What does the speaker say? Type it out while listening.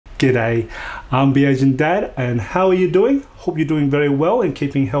G'day, I'm the Asian Dad, and how are you doing? Hope you're doing very well and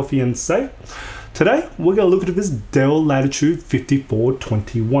keeping healthy and safe. Today, we're going to look at this Dell Latitude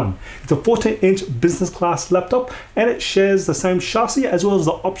 5421. It's a 14-inch business class laptop, and it shares the same chassis as well as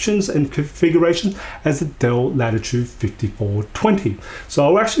the options and configurations as the Dell Latitude 5420. So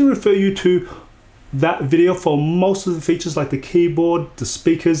I'll actually refer you to that video for most of the features like the keyboard, the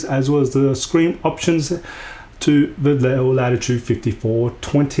speakers, as well as the screen options to the Dell Latitude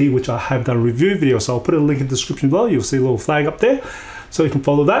 5420, which I have done a review video. So I'll put a link in the description below. You'll see a little flag up there, so you can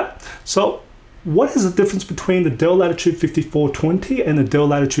follow that. So what is the difference between the Dell Latitude 5420 and the Dell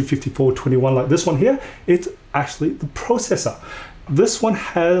Latitude 5421 like this one here? It's actually the processor. This one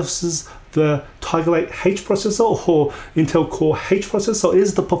houses the Tiger Lake H processor or Intel Core H processor, so it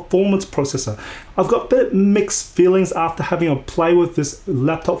is the performance processor. I've got a bit mixed feelings after having a play with this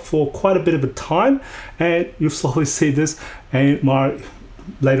laptop for quite a bit of a time, and you'll slowly see this and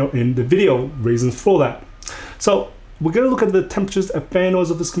later in the video reasons for that. So we're going to look at the temperatures and fan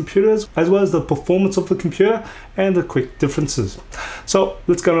noise of this computer, as well as the performance of the computer and the quick differences. So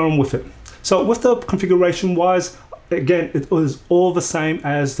let's get on with it. So with the configuration wise, again, it was all the same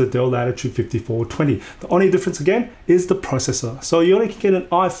as the Dell Latitude 5420. The only difference again is the processor. So you only can get an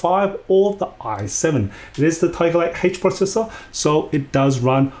i5 or the i7. It is the Tiger Lake H processor, so it does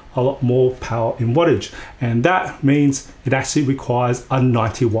run a lot more power in wattage. And that means it actually requires a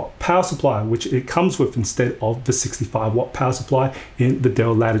 90-watt power supply, which it comes with instead of the 65-watt power supply in the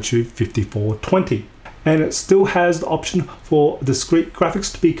Dell Latitude 5420. And it still has the option for discrete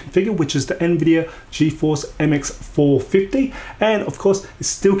graphics to be configured, which is the NVIDIA GeForce MX 450. And of course, it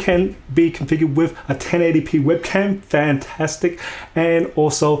still can be configured with a 1080p webcam, fantastic. And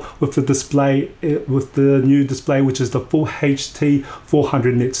also with the display, with the new display, which is the Full HD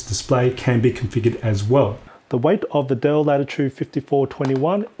 400 nits display, can be configured as well. The weight of the Dell Latitude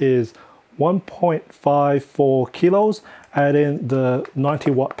 5421 is 1.54 kilos. Add in the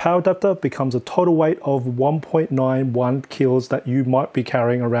 90-watt power adapter, becomes a total weight of 1.91 kilos that you might be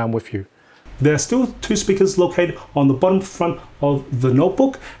carrying around with you. There are still two speakers located on the bottom front of the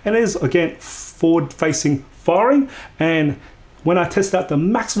notebook, and it is again forward-facing firing. And when I tested out the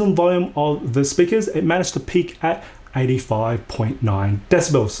maximum volume of the speakers, it managed to peak at 85.9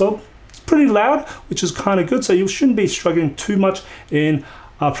 decibels. So it's pretty loud, which is kind of good. So you shouldn't be struggling too much in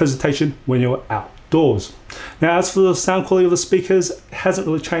a presentation when you're outdoors. Now, as for the sound quality of the speakers, it hasn't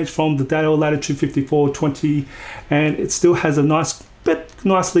really changed from the Dell Latitude 5420, and it still has a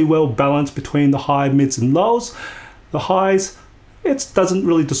nicely well balanced between the high, mids, and lows. The highs, it doesn't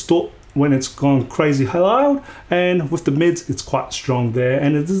really distort when it's gone crazy loud, and with the mids, it's quite strong there,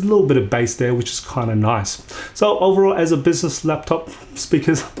 and there's a little bit of bass there, which is kind of nice. So overall, as a business laptop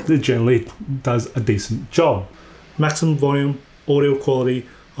speakers, it generally does a decent job. Maximum volume, audio quality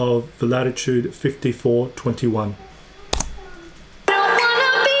of the Latitude 5421.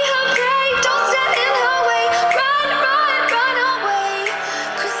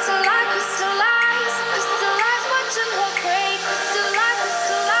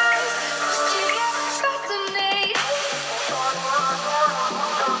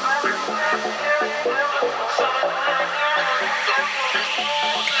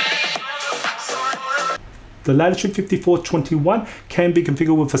 The Latitude 5421 can be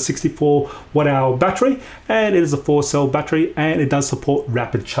configured with a 64 watt-hour battery, and it is a 4-cell battery, and it does support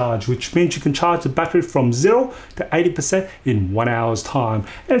rapid charge, which means you can charge the battery from 0 to 80% in 1 hour's time,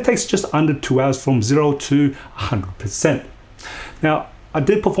 and it takes just under 2 hours from 0 to 100%. Now, I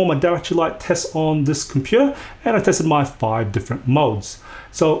did perform a direct light test on this computer, and I tested my 5 different modes.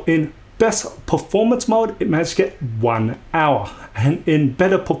 So in best performance mode, it managed to get 1 hour, and in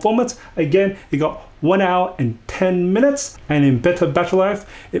better performance, again, it got 1 hour and 10 minutes, and in better battery life,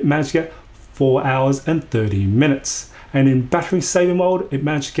 it managed to get 4 hours and 30 minutes. And in battery saving mode, it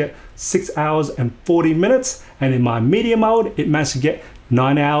managed to get 6 hours and 40 minutes, and in my medium mode, it managed to get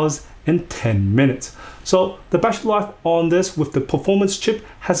 9 hours and 10 minutes. So the battery life on this with the performance chip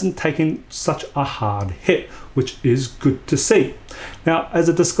hasn't taken such a hard hit, which is good to see. Now, as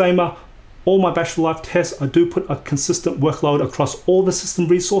a disclaimer, all my battery life tests, I do put a consistent workload across all the system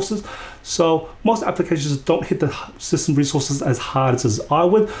resources. So most applications don't hit the system resources as hard as I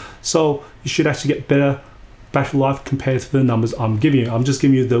would. So you should actually get better battery life compared to the numbers I'm giving you. I'm just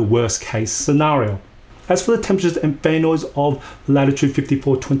giving you the worst case scenario. As for the temperatures and fan noise of Latitude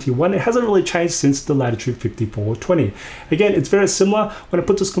 5421, it hasn't really changed since the Latitude 5420. Again, it's very similar. When I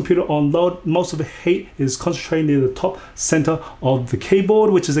put this computer on load, most of the heat is concentrated near the top center of the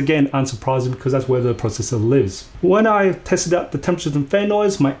keyboard, which is again unsurprising because that's where the processor lives. When I tested out the temperatures and fan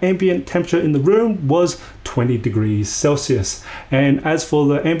noise, my ambient temperature in the room was 20 degrees Celsius. And as for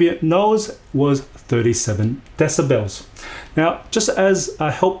the ambient noise, was 37 decibels. Now, just as a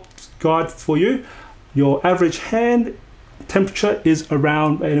help guide for you, your average hand temperature is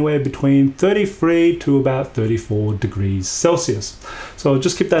around anywhere between 33 to about 34 degrees Celsius. So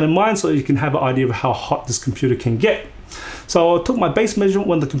just keep that in mind so you can have an idea of how hot this computer can get. So I took my base measurement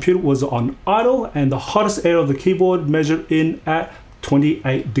when the computer was on idle, and the hottest area of the keyboard measured in at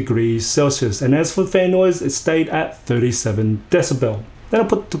 28 degrees Celsius. And as for fan noise, it stayed at 37 decibel. Then I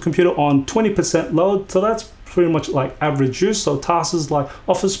put the computer on 20% load, so that's pretty much like average use. So tasks like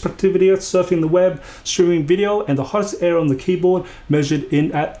office productivity, surfing the web, streaming video, and the hottest area on the keyboard measured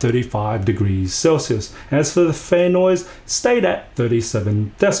in at 35 degrees Celsius. As for the fan noise, it stayed at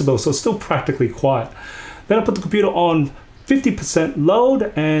 37 decibels, so it's still practically quiet. Then I put the computer on 50%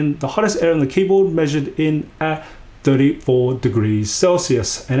 load, and the hottest area on the keyboard measured in at 34 degrees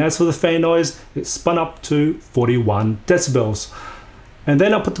Celsius. And as for the fan noise, it spun up to 41 decibels. And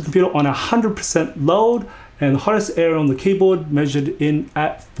then I put the computer on 100% load, and the hottest area on the keyboard measured in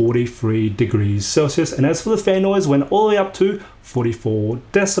at 43 degrees Celsius. And as for the fan noise, went all the way up to 44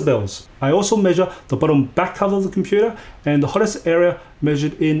 decibels. I also measure the bottom back cover of the computer, and the hottest area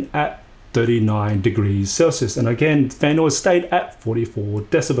measured in at 39 degrees Celsius. And again, fan noise stayed at 44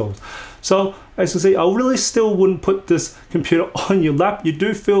 decibels. So as you see, I really still wouldn't put this computer on your lap. You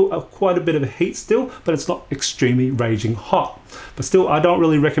do feel quite a bit of a heat still, but it's not extremely raging hot. But still, I don't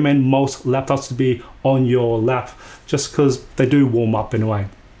really recommend most laptops to be on your lap just because they do warm up anyway.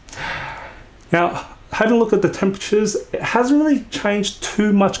 Now, having a look at the temperatures, it hasn't really changed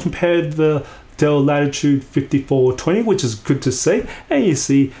too much compared to the Dell Latitude 5420, which is good to see, and you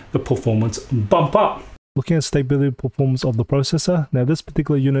see the performance bump up. Looking at stability performance of the processor, now this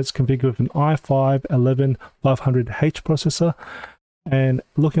particular unit is configured with an i5-11500H processor, and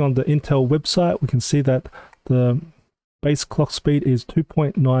looking on the Intel website, we can see that the base clock speed is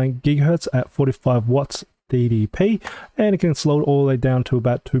 2.9 gigahertz at 45 watts TDP, and it can slow it all the way down to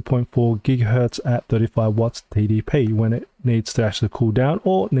about 2.4 gigahertz at 35 watts TDP when it needs to actually cool down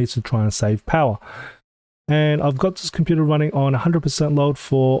or needs to try and save power. And I've got this computer running on 100% load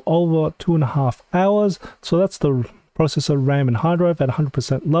for over 2.5 hours. So that's the processor, RAM, and hard drive at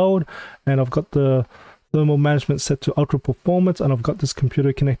 100% load. And I've got the thermal management set to ultra performance. And I've got this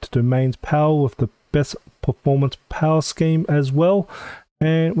computer connected to mains power with the best performance power scheme as well.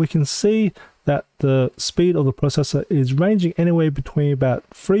 And we can see that the speed of the processor is ranging anywhere between about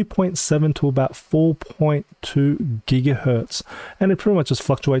 3.7 to about 4.2 gigahertz, and it pretty much just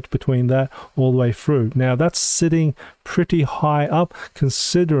fluctuates between that all the way through. Now that's sitting pretty high up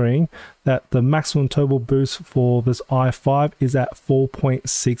considering that the maximum turbo boost for this i5 is at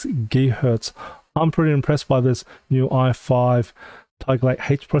 4.6 gigahertz. I'm pretty impressed by this new i5 Tiger Lake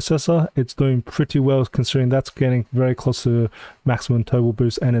H processor. It's doing pretty well considering that's getting very close to maximum turbo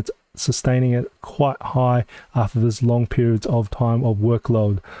boost, and it's sustaining it quite high after this long periods of time of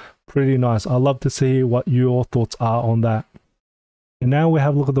workload. Pretty nice. I'd love to see what your thoughts are on that. And now we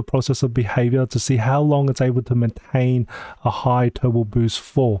have a look at the processor behavior to see how long it's able to maintain a high turbo boost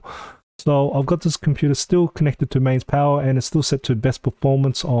for. So I've got this computer still connected to mains power, and it's still set to best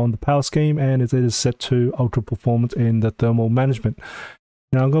performance on the power scheme, and it is set to ultra performance in the thermal management.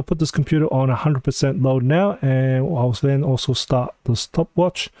 Now I'm going to put this computer on 100% load now, and I'll then also start the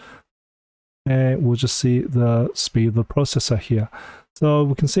stopwatch, and we'll just see the speed of the processor here. So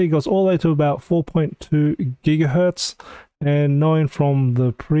we can see it goes all the way to about 4.2 gigahertz, and knowing from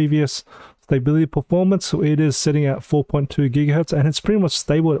the previous stability performance, so it is sitting at 4.2 gigahertz, and it's pretty much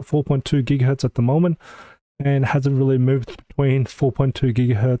stable at 4.2 gigahertz at the moment, and hasn't really moved between 4.2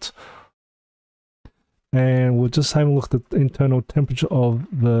 gigahertz. And we'll just have a look at the internal temperature of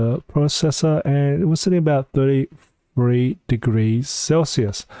the processor, and it was sitting about 33 degrees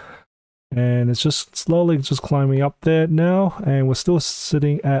Celsius. And it's just slowly just climbing up there now, and we're still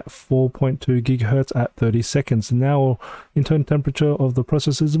sitting at 4.2 gigahertz at 30 seconds. Now internal temperature of the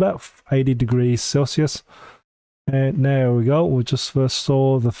processor is about 80 degrees Celsius. And there we go. We just first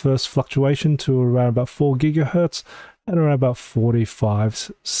saw the first fluctuation to around about 4 gigahertz at around about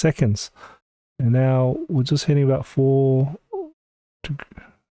 45 seconds. And now we're just hitting about 4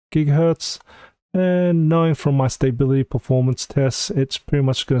 gigahertz. And knowing from my stability performance tests, it's pretty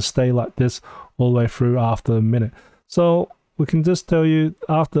much going to stay like this all the way through after a minute. So we can just tell you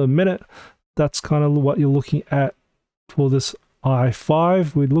after a minute, that's kind of what you're looking at for this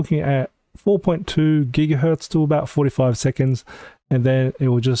i5. We're looking at 4.2 gigahertz to about 45 seconds, and then it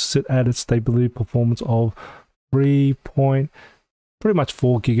will just sit at its stability performance of 3. Pretty much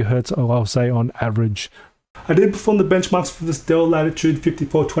 4 gigahertz, I'll say, on average. I did perform the benchmarks for this Dell Latitude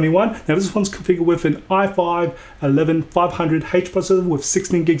 5421. Now this one's configured with an i5 11500H processor with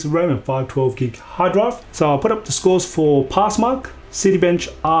 16 gigs of RAM and 512 gig hard drive. So I'll put up the scores for Passmark, Citybench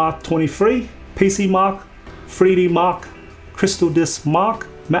R23, PC Mark, 3D Mark, Crystal Disk Mark,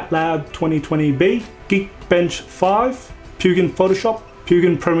 MATLAB 2020B, Geekbench 5, Pugin Photoshop,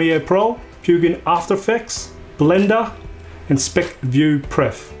 Pugin Premiere Pro, Pugin After Effects, Blender, and SpecView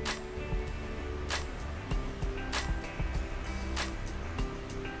Pref.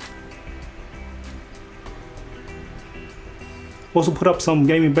 Also put up some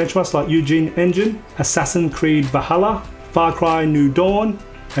gaming benchmarks like Eugene Engine, Assassin's Creed Valhalla, Far Cry New Dawn,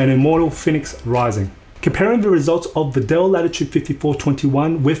 and Immortal Phoenix Rising. Comparing the results of the Dell Latitude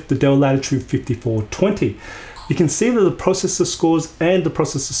 5421 with the Dell Latitude 5420, you can see that the processor scores and the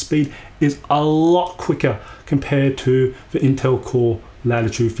processor speed is a lot quicker compared to the Intel Core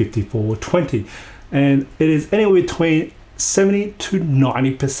Latitude 5420. And it is anywhere between 70 to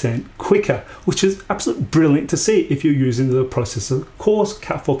 90% quicker, which is absolutely brilliant to see if you're using the processor cores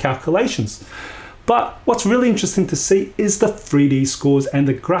for calculations. But what's really interesting to see is the 3D scores and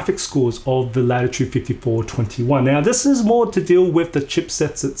the graphics scores of the Latitude 5421. Now this is more to deal with the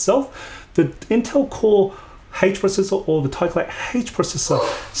chipsets itself. The Intel Core H processor or the Tiger Lake H processor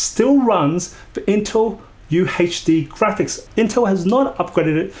still runs the Intel UHD graphics. Intel has not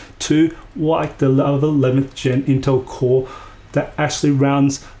upgraded it to like the 11th gen Intel Core that actually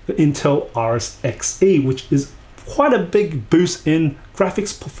runs the Intel Iris Xe, which is quite a big boost in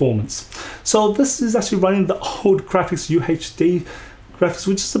graphics performance. So this is actually running the old graphics UHD graphics,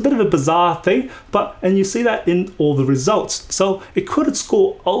 which is a bit of a bizarre thing, and you see that in all the results. So it could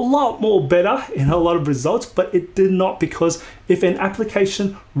score a lot more better in a lot of results, but it did not, because if an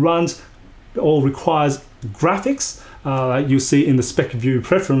application runs or requires graphics, like you see in the SpecView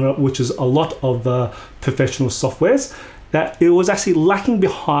Pref, which is a lot of professional softwares, that it was actually lacking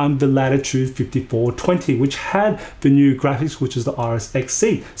behind the Latitude 5420, which had the new graphics, which is the Iris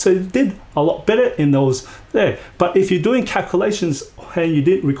Xe. So it did a lot better in those there. But if you're doing calculations and you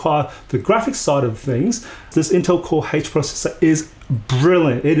didn't require the graphics side of things, this Intel Core H processor is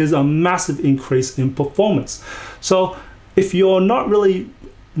brilliant. It is a massive increase in performance. So if you're not really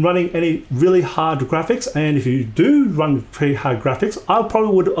running any really hard graphics, and if you do run pretty hard graphics, I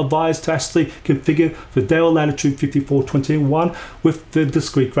probably would advise to actually configure the Dell Latitude 5421 with the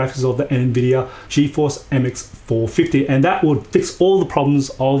discrete graphics of the NVIDIA GeForce MX 450, and that would fix all the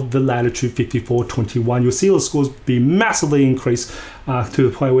problems of the Latitude 5421. You'll see the scores be massively increased to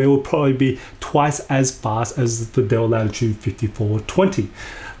the point where it will probably be twice as fast as the Dell Latitude 5420.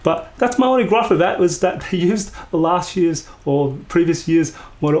 But that's my only gripe with that, was that they used the last year's or previous year's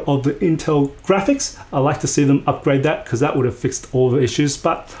model of the Intel graphics. I like to see them upgrade that, because that would have fixed all the issues,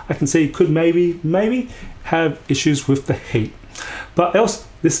 but I can see it could maybe have issues with the heat. But else,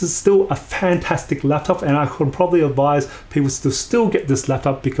 this is still a fantastic laptop, and I could probably advise people to still get this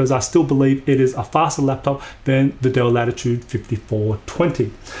laptop, because I still believe it is a faster laptop than the Dell Latitude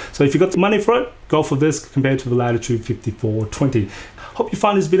 5420. So if you got the money for it, go for this compared to the Latitude 5420. Hope you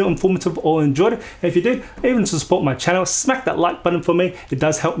find this video informative or enjoyed it. And if you did, even to support my channel, smack that like button for me. It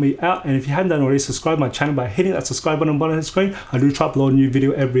does help me out. And if you haven't done already, subscribe my channel by hitting that subscribe button on the screen. I do try to upload a new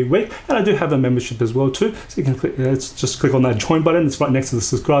video every week, and I do have a membership as well too. So you can click, just click on that join button. It's right next to the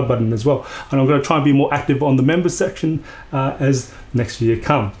subscribe button as well. And I'm going to try and be more active on the members section as next year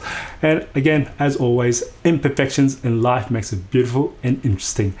comes. And again, as always, imperfections in life makes it beautiful and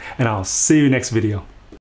interesting. And I'll see you next video.